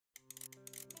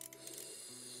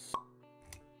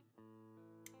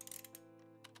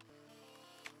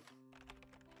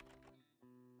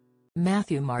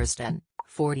Matthew Marsden,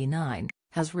 49,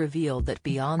 has revealed that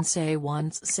Beyonce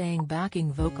once sang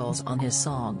backing vocals on his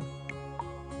song.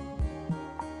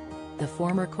 The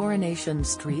former Coronation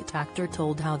Street actor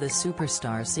told how the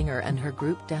superstar singer and her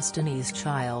group Destiny's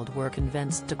Child were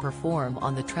convinced to perform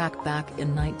on the track back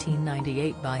in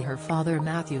 1998 by her father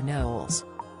Matthew Knowles.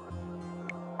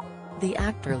 The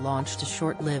actor launched a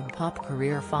short-lived pop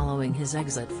career following his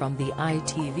exit from the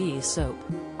ITV soap.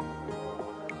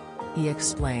 He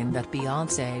explained that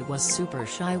Beyonce was super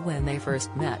shy when they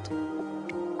first met.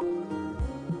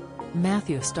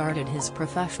 Matthew started his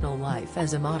professional life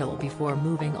as a model before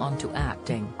moving on to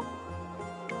acting.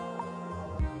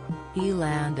 He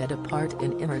landed a part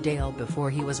in Emmerdale before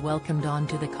he was welcomed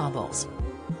onto the cobbles.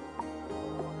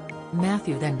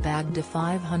 Matthew then bagged a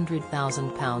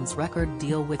 £500,000 record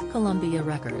deal with Columbia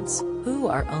Records, who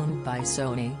are owned by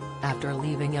Sony, after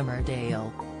leaving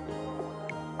Emmerdale.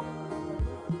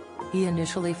 He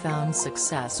initially found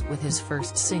success with his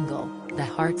first single, The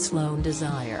Heart's Lone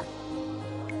Desire.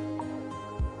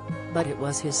 But it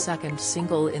was his second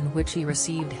single in which he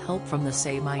received help from the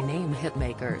Say My Name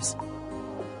hitmakers.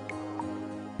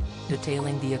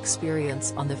 Detailing the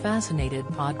experience on the Fascinated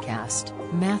podcast,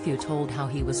 Matthew told how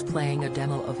he was playing a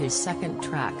demo of his second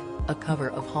track, a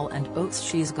cover of Hall & Oates'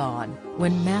 She's Gone,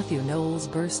 when Matthew Knowles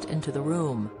burst into the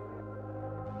room.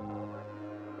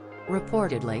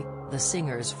 Reportedly, the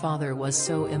singer's father was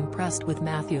so impressed with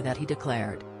Matthew that he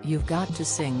declared, "You've got to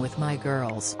sing with my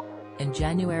girls." In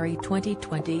January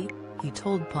 2020, he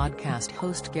told podcast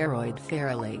host Geroyd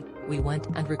Fairley, "We went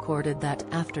and recorded that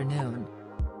afternoon.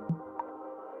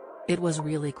 It was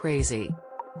really crazy.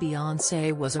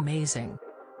 Beyonce was amazing.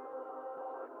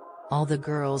 All the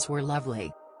girls were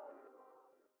lovely.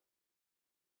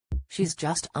 She's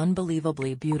just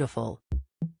unbelievably beautiful.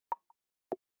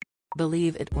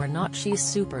 Believe it or not, she's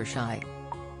super shy."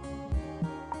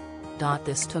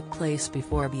 This took place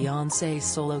before Beyonce's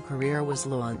solo career was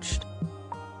launched.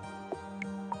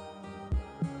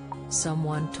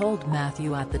 Someone told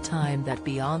Matthew at the time that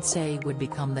Beyonce would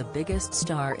become the biggest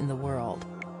star in the world.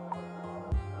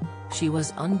 "She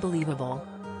was unbelievable.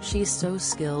 She's so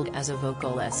skilled as a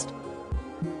vocalist.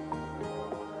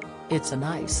 It's a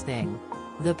nice thing."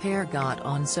 The pair got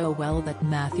on so well that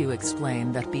Matthew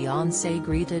explained that Beyonce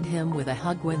greeted him with a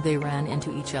hug when they ran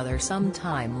into each other some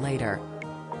time later.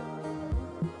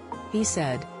 He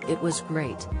said, "It was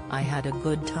great, I had a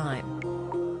good time.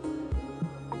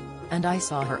 And I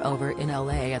saw her over in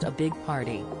LA at a big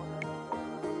party.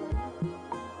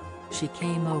 She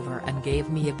came over and gave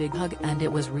me a big hug and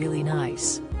it was really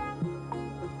nice."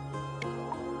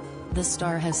 The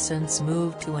star has since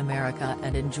moved to America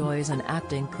and enjoys an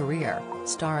acting career,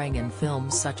 starring in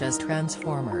films such as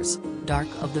Transformers, Dark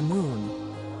of the Moon.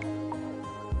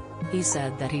 He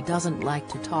said that he doesn't like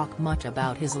to talk much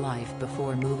about his life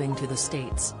before moving to the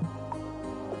States.